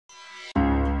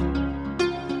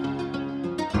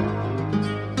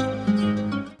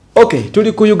Okay,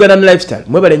 tuli ku Uganda lifestyle.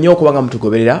 Mwebale nnyo kubanga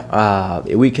mutugoberera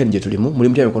e weekend je tulimu muli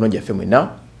mutya mikono gyaffe mwenna.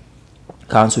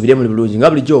 Kansubire muli bulungi nga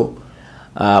bulijjo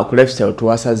ku lifestyle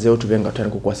tuwasazeewo tubenga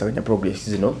tutandika okukwasaganya progress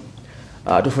zino.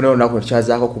 Tufuna olunaku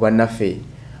tukyazaako ku bannaffe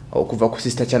okuva ku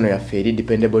sister channel yaffe eri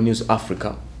Dependable News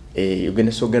Africa.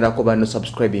 Ugenda sogerako banno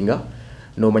subscribinga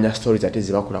n'omanya stories ate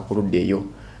zibakula ku ludde eyo.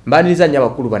 Mbaniriza nnyo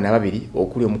abakulu bano ababiri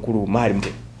okuli omukulu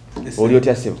Malimbe. Oli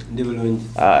otya sebo? Ndi bulungi.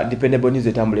 Dependable News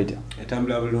etambuleta.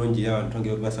 Etambula bulungi ya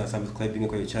ntonge basa subscribing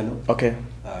ko channel. Okay.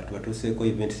 Tubatuse ko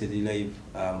event se live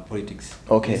politics.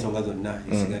 Okay. Songa zonna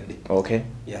isigadde. Okay.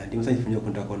 Yeah, ndi musanyi funyo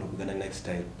kunta ko Uganda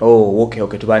lifestyle. Oh, okay,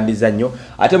 okay, tubandiza nnyo.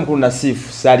 Ate mukulu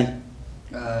Nasifu Sali.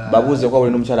 Babuze kwa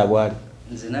buli n'omukyala bwali.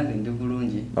 Nze nange ndi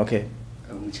bulungi. Okay.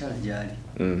 Omukyala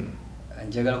gyali.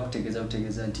 Njagala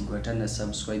kutegeeza nti gwatana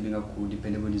subscribing ku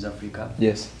Dependable News Africa.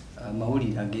 Yes.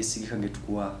 Mahuli agesigika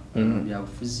getukuwa bya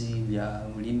bufuzi bya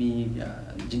mulimi bya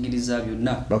jingiriza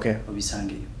byonna. Okay.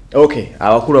 Obisange. Okay,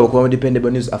 abakulu abakuba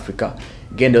Dependable News Africa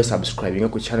genda subscribing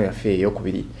ku channel yaffe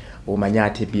eyokubiri omanya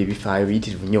ate bye bifaayo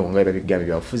biyitirivu nnyo nga bigambe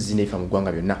bya bufuzi n'ifa mu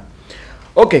ggwanga byonna.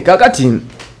 Okay, kakati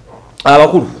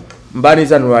abakulu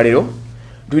mbaniza nolwalero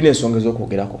tulina ensonga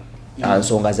ez'okwogerako.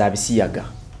 Nsonga za bisiyaga.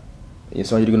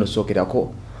 Ensonga gino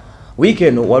sookerako.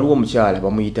 Weekend waliwo omukyala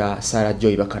bamuyita Sarah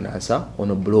Joy Bakanansa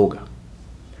ono blogger.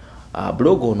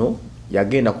 Blog ono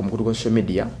yagenda ku mukutu kwa social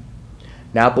media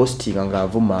na postinga nga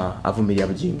avumirira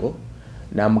Bujingo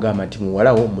n'amugamba nti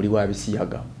muwalawo muli wa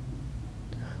bisiyaga.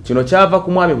 Kino kyava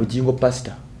ku mwami Bujingo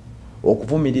pastor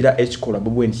okuvumirira ekikola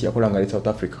Bobo nti yakola nga South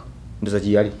Africa. Ndoza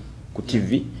giyali ku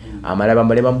TV amalaba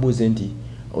mbalema mbuze nti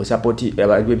o support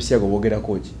abisiyaga bogera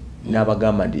koji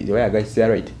n'abagamba ndi waya guys they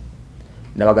are right.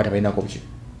 N'abagata balina ko buki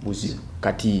buzi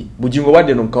kati Bujingo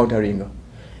wadde no counteringa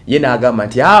yena agamba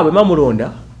nti bwe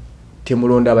mamulonda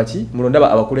temulonda baki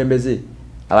mulonda abakulembeze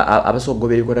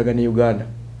abasogobe ebikotaga ne Uganda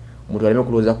omuntu aleme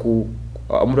kuloza ku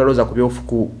omuntu aloza ku byofu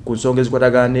ku nsonga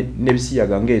ezikotaga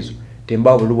nebisiyaga ngezo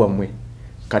temba obulubwa mmwe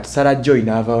kati Sarah Joy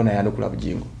n'avaawo naye anokula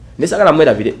Bujingo nesagala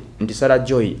mwerabire nti Sarah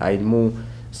Joy alimu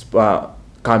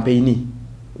campaign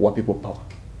wa people power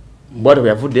bwado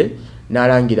yavudde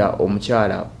n'alangira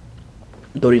omukyala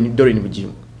Doreen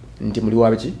Bujingo nti muli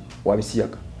wabiki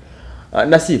wabisiyaga.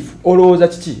 Nasifu olowooza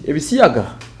kiki ebisiyaga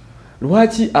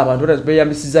lwaki abantu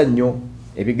beyambisiza nnyo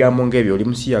ebigambo ng'ebyo oli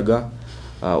musiyaga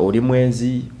oli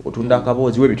mwenzi otunda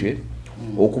akaboozi webitwe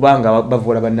okubanga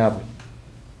bavoola bannaabwe.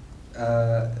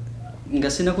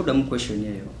 Nga sina kuddamu question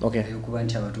eyo. Okay. Okuba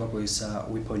nti abantu bakozesa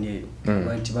weapon eyo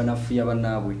okuba nti banafuya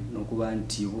bannaabwe n'okuba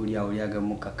nti oli awo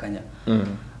lyagamu kakanya.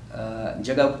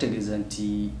 Njagala kutegeeza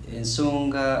nti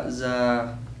ensonga za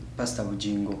Pastor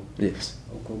Bujingo. Yes.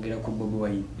 Okwogera ku Bobi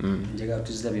Wine. Njagala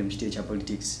tuzirabye mu kiteeyo kya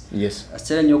politics. Yes.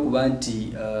 Asitera nnyo okuba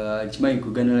nti kimanyi ku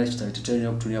Uganda lifestyle tutera nnyo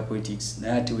okutunia politics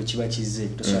naye ate we kiba kizze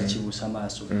tosobola kibuusa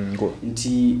maaso.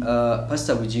 Nti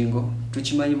Pastor Bujingo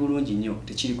tukimanyi bulungi nnyo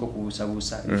tekiriko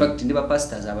kubuusabuusa. In fact ne ba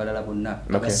pastors abalala bonna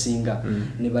abasinga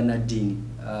ne bannaddiini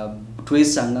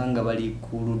twesanga nga bali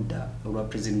ku ludda olwa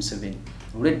President Museveni.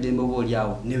 Uledde mboli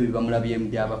yawo newe bamulabye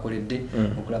byabakoledde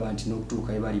okulaba nti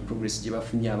n'okutuuka ebali progress gye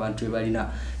bafunye abantu ebalina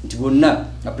nti bonna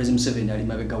President Museveni ali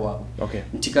mabega waabo. Okay.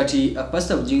 Nti kati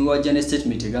Pastor Bujingo wajja ne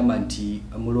statement egamba nti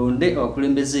mulonde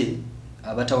abakulembeze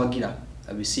abatawagira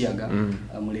abisiyaga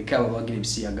muleke abawagira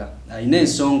ebisiyaga. Ayina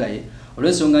ensonga ye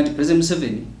olw'ensonga nti President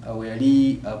Museveni awe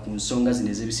yali ku nsonga zino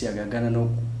ez'ebisiyaga agana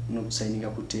n'okusaininga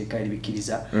ku tteeka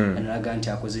eribikiriza analaga nti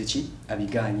akoze ki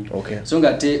abiganye. Okay. So nga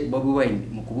ate Bobi Wine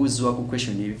mu kubuuzibwa ku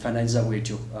question ebifaananyiza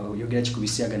bwetyo yogera ki ku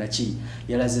bisiyaga naki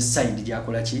yalaze side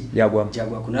gyakola ki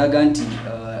jagwa kunalaga nti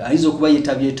ayinza okuba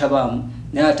yetabaamu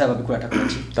naye ate ababikola takola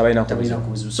ki tabalina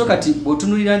kubuuzibwa. So kati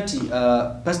bw'otunulira nti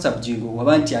Pastor Bujingo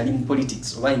waba nti ali mu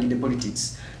politics oba ayingidde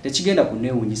politics tekigenda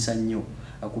kuneewuunyisa nnyo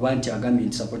akuba nti agambye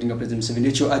nti supporting President Museveni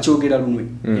ekyo akyogera lunwe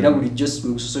era bulijjo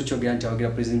okusoso kyogera nti awagera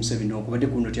President Museveni okubadde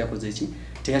kuno teyakoze eki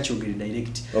teyakyogere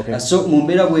direct. Okay. So mu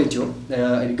mbeera bwetyo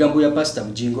ebigambo ya Pastor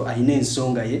Bujingo ayina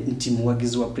ensonga ye nti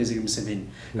muwagizi wa President Museveni.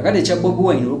 Kakati ekya Bobi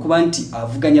Wine okuba nti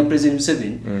avuganya President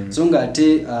Museveni so nga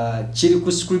ate kiri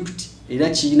ku script era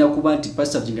kirina kuba nti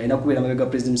Pastor Bujingo alina kubeera mabega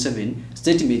President Museveni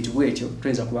statement bwetyo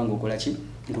tuyinza kubanga okola ki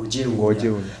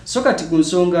ng'ogyewuunya. So kati ku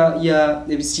nsonga ya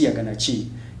ebisiyaga naki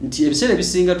nti ebiseera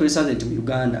ebisinga twesanze nti mu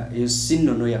Uganda eyo si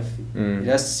nnono yaffe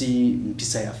era si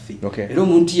mpisa yaffe. Era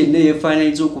omuntu yenna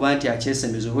yeefaananyiza okuba nti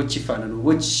akyesemeza oba kifaanana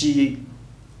oba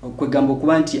kwegamba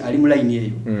okuba nti ali mu layini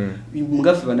eyo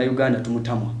mugaffe bannayuganda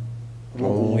tumutamwa oba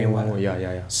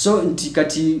okumwewala. So nti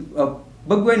kati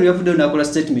Bobi Wine yavudde nakola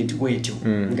statement bwetyo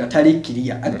nga tali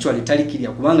clear, actually tali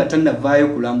clear kubanga tanavaayo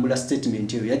kulambula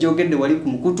statement eyo yajogedde wali ku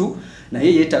mukutu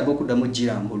naye yeetaaga okuddamu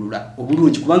girambulula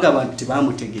obulungi kubanga abantu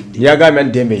tebamutegedde yagambye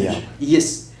ndembe yaabwe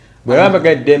yes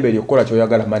bwebambaga eddembe lyokukola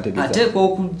kyoyagala mantegeza ateeka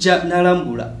okujja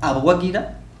n'alambula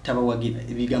abawagira tabawagira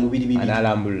ebigambo biri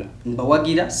analambula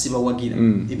mbawagira sibawagira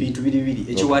ebintu biri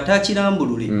ekyo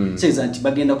watakirambulule seza nti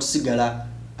bagenda kusigala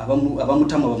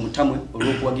abamutamwe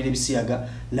olw'okuwagira ebisiyaga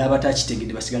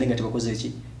n'abatakitegedde basigale nga tebakoze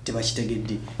eki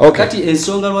tebakitegedde kati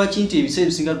ensonga lwaki nti ebiseera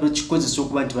ebisinga tukikozesa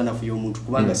okuba nti banafuya omuntu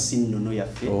kubanga si nnono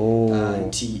yaffe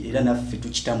nti era naffe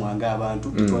tukitamwanga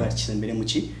abantu tetwala kisembere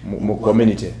mu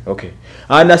community okay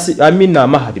amina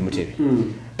mahadi mutebe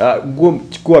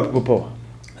kuwa people power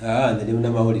ndi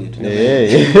munamawulire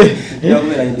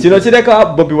kino kireka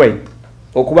Bobi Wine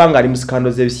okubanga ali mu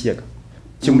scandals z'ebisiyaga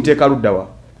kimuteeka luddawa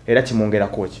era kimongera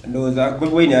kochi ndoza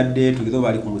Bobi Wine adde tugizo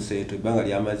bali ku museeto ibanga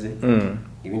lyamaze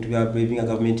ebintu bya braving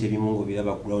government ebimu ngo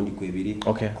biraba ku ground ku ebiri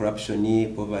corruption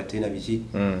poverty na biki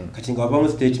kati nga bamu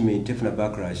statement efuna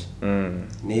backlash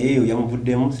neyo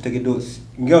yamuvuddemu sitegedo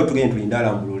ngao tugende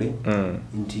tulindala mbulule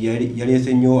nti yali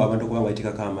esenyo abantu kubanga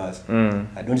itika kamasa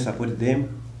I don't support them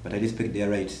but I respect their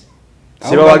rights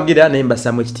siba wagira nemba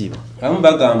samwe kitiba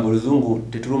bagamba oluzungu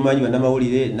tetulumanyi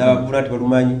banamawulire n'abavuna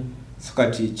tebalumanyi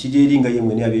sokati kijiringa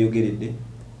yemwe ne abeyogeredde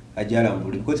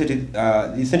ajalambule because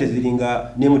the sentence ziringa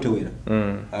nemutewera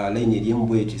line eri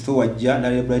embweti so wajja na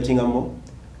writing amo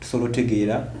solo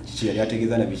tegeera kichi yali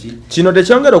ategeza na bichi kino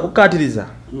tekyongera okukatiriza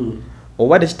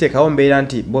obadde kiteekawo mbeera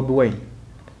nti Bobi Wine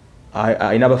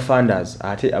ina abafunders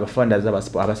ate abafunders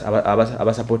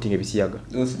abasupporting ebisiyaga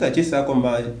osita kisaako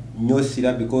mba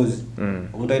nyosira because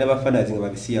omuntu alina abafunders nga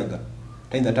babisiyaga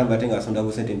tayinza tamba tenga asonda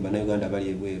bu sente mbana Uganda bali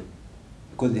ebweru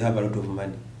because they have a lot of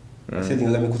money asezi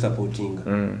nga ku supporting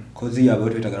cause yabo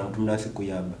twetagala mutu munasi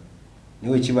kuyamba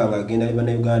niwe kibanga agenda ne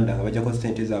bana Uganda nga bajja ko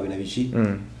sente zaabwe na bichi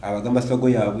abagamba sago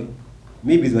yabwe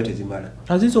maybe zibate zimala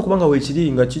azizo okubanga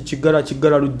wekiringa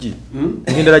kigala lujji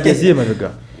ngenda lajezie mabega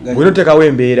bwino tekawo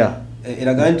embeera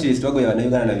eraga nti sago ya na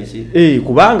Uganda na bichi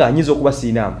kubanga anyiza okuba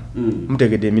sinama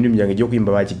mutegedde emirimu yange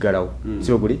gyokuyimba bakigalawo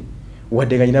sio buli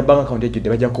wadde nga nyina bank account ejjudde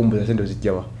bajja kumbuza sente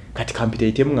ozijjawa kati kampita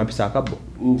itemu ngampisa akabo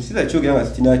sida chogira nga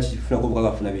sitinachi funa ko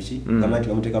bukagafuna bichi ngamati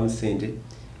bamuteka mu sente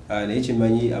naye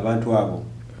kimanyi abantu abo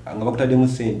nga bakutadde mu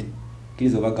sente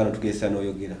kirizo bakana tukesa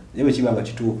noyogera yebe kibanga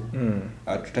kituufu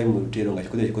time rutero nga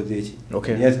kikoze eki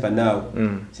yes pa now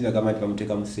sida gamati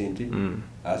bamuteka mu sente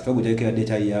asogo tekera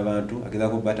data y'abantu ageza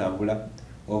ko batambula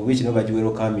of which no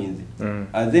bajiwero kaminzi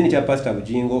then it pastor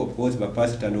Bujingo of course ba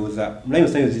pastor noza mlayo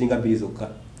sayo zilinga bizoka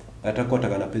atakota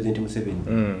kana president Museveni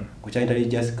kucha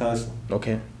intelligence council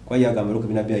kwa yagamba loko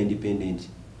bina bya independent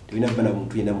tubina bana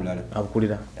muntu yenda mulala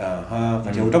abukulira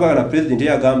kati utoka kana president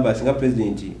yagamba singa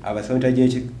president abasaba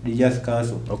intelligence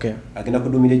council agenda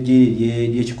kudumira jiri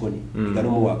lye chikoni ngano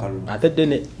mu wakalu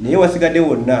atedene naye wasigadde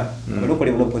wonna baloko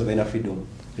le post by na freedom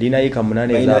lina yika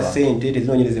munane zaba sente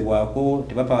tezinonyerezebwako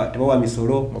tebawa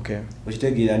misolo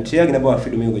okitegeera nti yagina bawa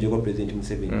freedom ngo joko president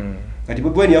Museveni kati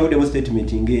Bobi Wine yavudde mu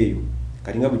statement ngeyo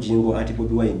kalinga Bujingo anti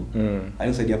Bobi Wine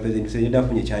ali kusaidia president Museveni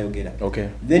dafunye kyayogera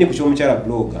then ku ky'omukyala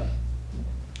blogger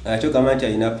acho kama nti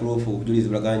ina proof obujulizi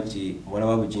bulaga nti mwana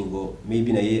wa Bujingo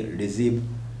maybe naye receive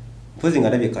mpozi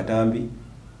ngadabye katambi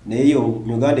naye yo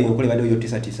Uganda ngokole bade yo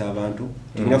tisa abantu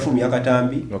tulina fumu ya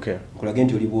katambi nkolage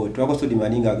nti olibo twako sodi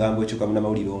maninga agambo cyo kamuna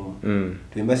mawuliro omu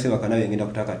twembase bakanabe ngenda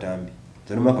kutaka katambi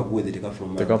zono maka guweze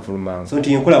tekafuluma so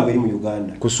nti nkola bweri mu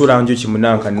Uganda kusura nju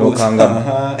kimunanka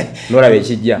nokanga norabe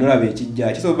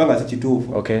kijja kiso banga si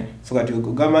kituufu so kati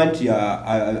government ya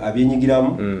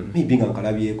abyenyigiramu maybe nga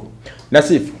nkalabyeko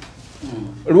Nasifu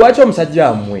lwacho omusajja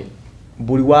amwe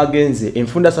buli wagenze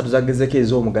enfunda 3 zagezeke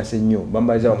ez'omugase nnyo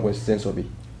bambaliza bamwe sense obi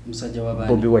musajja wa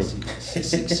Bobi Wine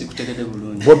sikutegede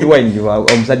bulungi Bobi Wine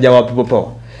omusajja wa people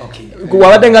power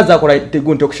wabadde nga zakola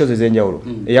tegunte okushoza ezenjawulo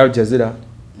eya Al Jazeera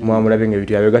mwamulabe nga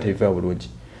bitu yabega tebiva bulungi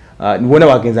nibona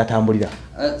wagenza atambulira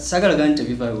sagala gante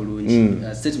biva bulungi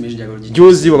statement ya gorji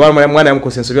juzi baba mwana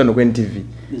yamukosenso byo no kwen TV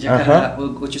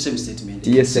okyuse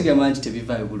statement siga manji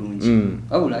tebiva bulungi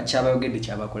abula kyabayogedde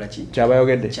kyabakola ki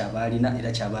kyabalina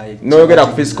era kyabaye no yogera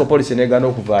ku physical policy negana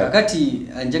okuvaayo kakati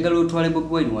njagala otwale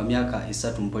Bobi Wine wa myaka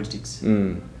 3 mu politics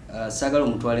sagala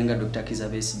omutwale nga Dr. Kiza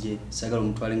Besigye sagala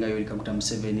omutwale nga Yoweri Kaguta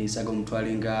Museveni sagala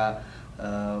omutwale nga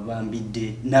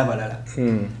bambidde n'abalala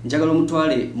njagala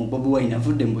omutwale mu Bobi Wine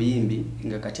avudde mu buyimbi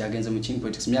nga kati agenze mu king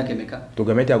politics myaka emeka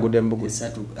tugamete agudde mbugwe 3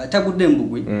 atagudde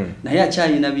mbugwe naye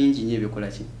akyalina bingi nnyo ebyokola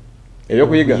ki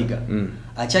ebyokuyiga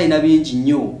akyalina bingi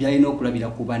nnyo byalina okulabira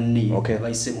ku banne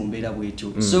abayise mu mbeera bwetyo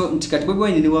so nti kati Bobi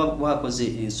Wine ne wakoze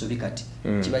ensobi kati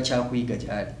kiba kyakuyiga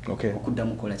gyali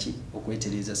okuddamu kola ki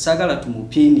okwetereza saagala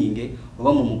tumupiininge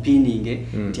oba mumupiininge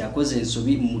nti akoze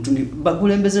ensobi mu mutundi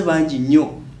bakulembeze bangi nnyo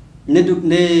ne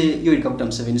Yoweri Kaguta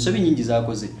Museveni ensobi nyingi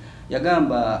zaakoze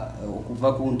yagamba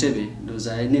okuva ku ntebe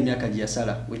ndoza n'emyaka gye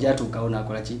yasala wegyatuukawo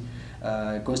n'akola ki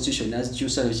constitution as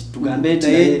chusa tugambe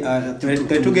nti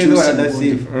tugeze wala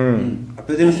dasifu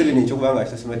President Museveni kyokubanga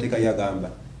akisemateeka yagamba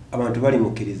abantu bali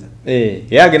mukkiriza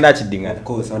yagenda akiddingana of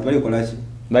course abantu bali kola ki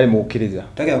bali mukkiriza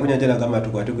takera kunyanja gamba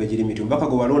tukwate kwe jiri mitu mpaka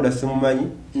go balonda simumanyi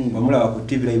bamulaba ku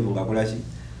TV live ngakola ki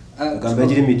gamba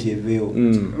jiri miti eveyo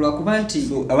lwakubanti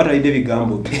so abatalide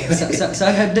bigambo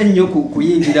sagadde nnyo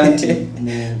kuyingira nti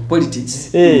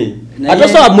politics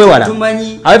atoso amwewala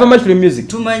tumanyi however much for music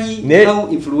tumanyi how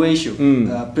influential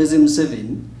President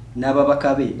Museveni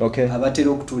n'ababaka be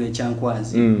abatera okutuula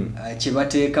ekyankwanzi kye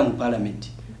bateeka mu parliament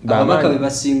ababaka be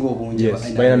basinga obungi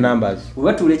balina numbers bwe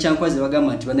batuula ekyankwanzi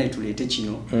bagamba nti banaye tuleete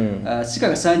kino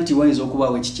sikakasa nti wayinza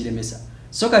okubaawo ekikiremesa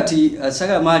so kati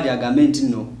sagala maadi agambe nti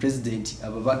nno president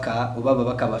ababaka oba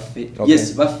ababaka baffe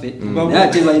yes baffe naye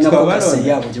ate balina kokasi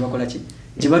yaabo gye bakola ki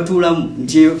gye batuulamu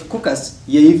nti kokasi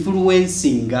ye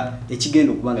influencinga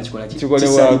ekigenda okubanga kikola ki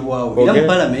kisalibwawo era mu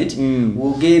parliament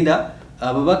wogenda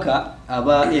ababaka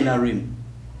aba NRM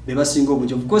be basinga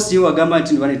obungi of course yewe agamba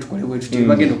nti bane tukole bwe tuti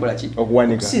bagenda okola ki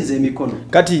okusinza emikono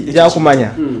kati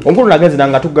yakumanya onkulu nagenze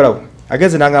nanga tuggalawo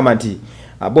agenze nanga nti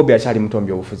Bobby akyali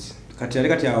mutombi obufuzi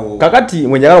kakati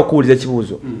mwenjagala okuwuliza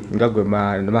ekibuuzo nga gwe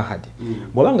mahadi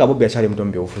bw'obanga Bobby akyali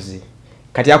mutombi obufuzi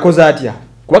kati akoze atya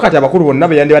kuba kati abakulu bonna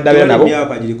beyandibadde abeera nabo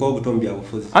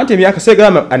anti emyaka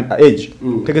segala age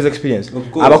tegeza experience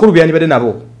abakulu beyandibadde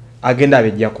nabo agenda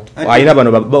abejjako alina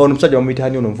bano omusajja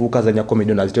bamuyitani ono nvuuka azanya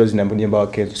comedy ono aziteozi nambunimba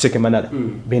wakenzo sekemanala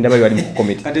benda bali bali mu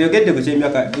comedy kati yogedde ku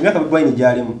kyemyaka Bobi Wine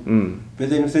gyalimu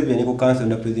President Museveni ku council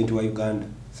na President wa Uganda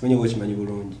simanyi wokimanyi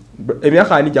bulungi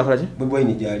emyaka ani gyakola ki Bobi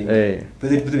Wine gyalimu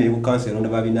President Museveni ku council onda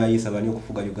babinayisa bali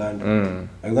okufuga Uganda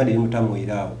Uganda eri mutamu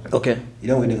iraawo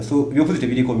era ngwende so byofuzi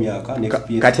tebiriko myaka next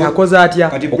year kati akoze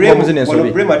atya okuba muzine ensobi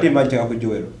wano Brema ate mbanyi ku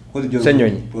Joel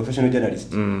Senyonyi professional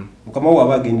journalist mukama wo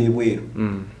abagende ebweru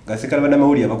gasekala bana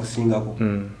mawuli abakusingako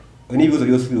oni bibuzo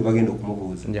byosubira bagenda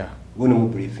okumubuuza bono mu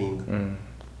briefing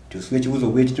tusuwe ekibuzo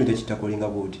bwekityo tekitakolinga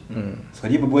bwoti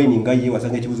swali Bobi Wine nga ye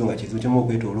wasanga ekibuzo nga kizibu kyemu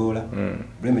okwetoloola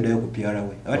Brema dayo ku PR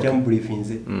we abati yamu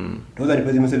briefinze toza ni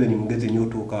President Museveni mugeze nnyo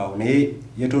otuukaawo naye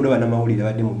yetoloola bana mawulire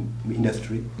abadde mu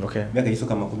industry myaka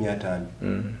gisoka 50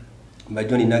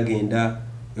 Bajoni nagenda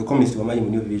yo communist wamanyi mu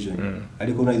New Vision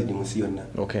aliko organized munsi yonna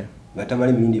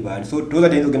batamali mirundi bali so toza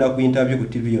tenzo genda ku interview ku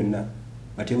TV yonna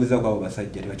batebuza kwa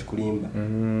basajja tebakikulimba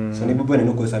so ne Bobi Wine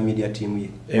nokosa media team ye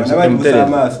bana bali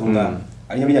kusama sunga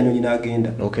alinyamya nyonyi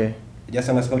nagenda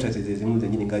jasanga scout zimuze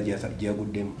nyini ngaji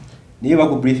yaguddemu niye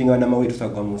baku briefing wana mawetu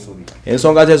sagwa musobi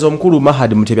ensonga zezo omukulu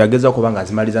Mahadi Mutebi ageza kubanga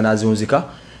azimaliza nazunzika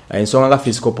ensonga nga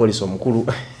fiscal police omukulu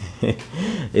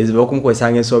eziba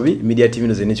okumukwesanga ensobi media team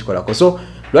no zene kikolako so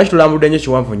lwaki tulambudde nnyo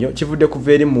kiwanvu nnyo kivudde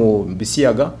kuva eri mu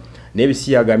bisiyaga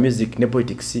n'ebisiyaga music ne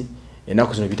politics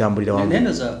ennaku zino bitambulira wamu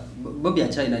neno za Bobby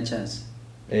akyalina chance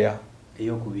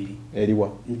eyokubiri eriwa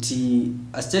nti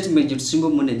a statement gitusinga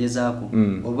omunenyezako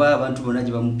oba abantu bonna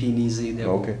gye bamupinize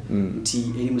nti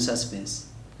eri mu suspense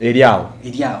eriawo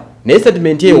naye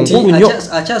statement eyo nkulu nnyo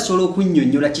akyasobola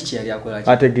okunnyonnyola kiki yali akola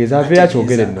ategeeza ave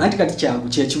yakyogere nno anti kati kyangu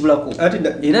kyekibulako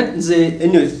era nze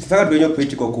enyo saka tuenyo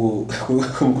political ku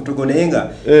kutugo naye nga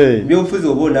byobufuzi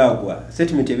oba onaagwa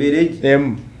statement ebeereji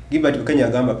Gilbert Kenya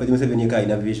agamba President Museveni ka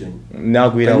ina vision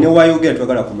nagwira ne wayogera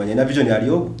twagala kumanya na vision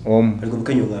yaliyo aliko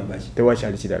Kenya ngamba ki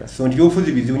tewakyali kirala so ndi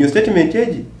byobufuzi bizi unyo statement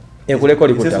eji ekuleko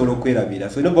likuta solo kwerabira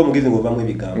so ino bomugezi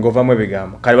ngovamu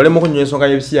ebigambo kali bale mukunyo ensonga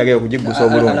y'ebisiyaga okugigusa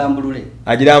obulungi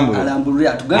alambulule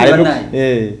atugamba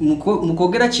naye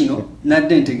mukogera kino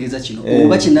nadde ntegeeza kino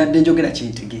oba kinadde njogera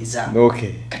kintegeeza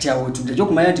kati awo tudde kyo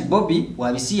kumanya nti Bobby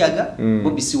wabisiyaga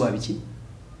Bobby si wabiki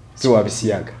si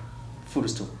wabisiyaga full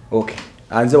stop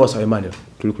anze wasawe Emmanuel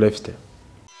tuli ku lifestyle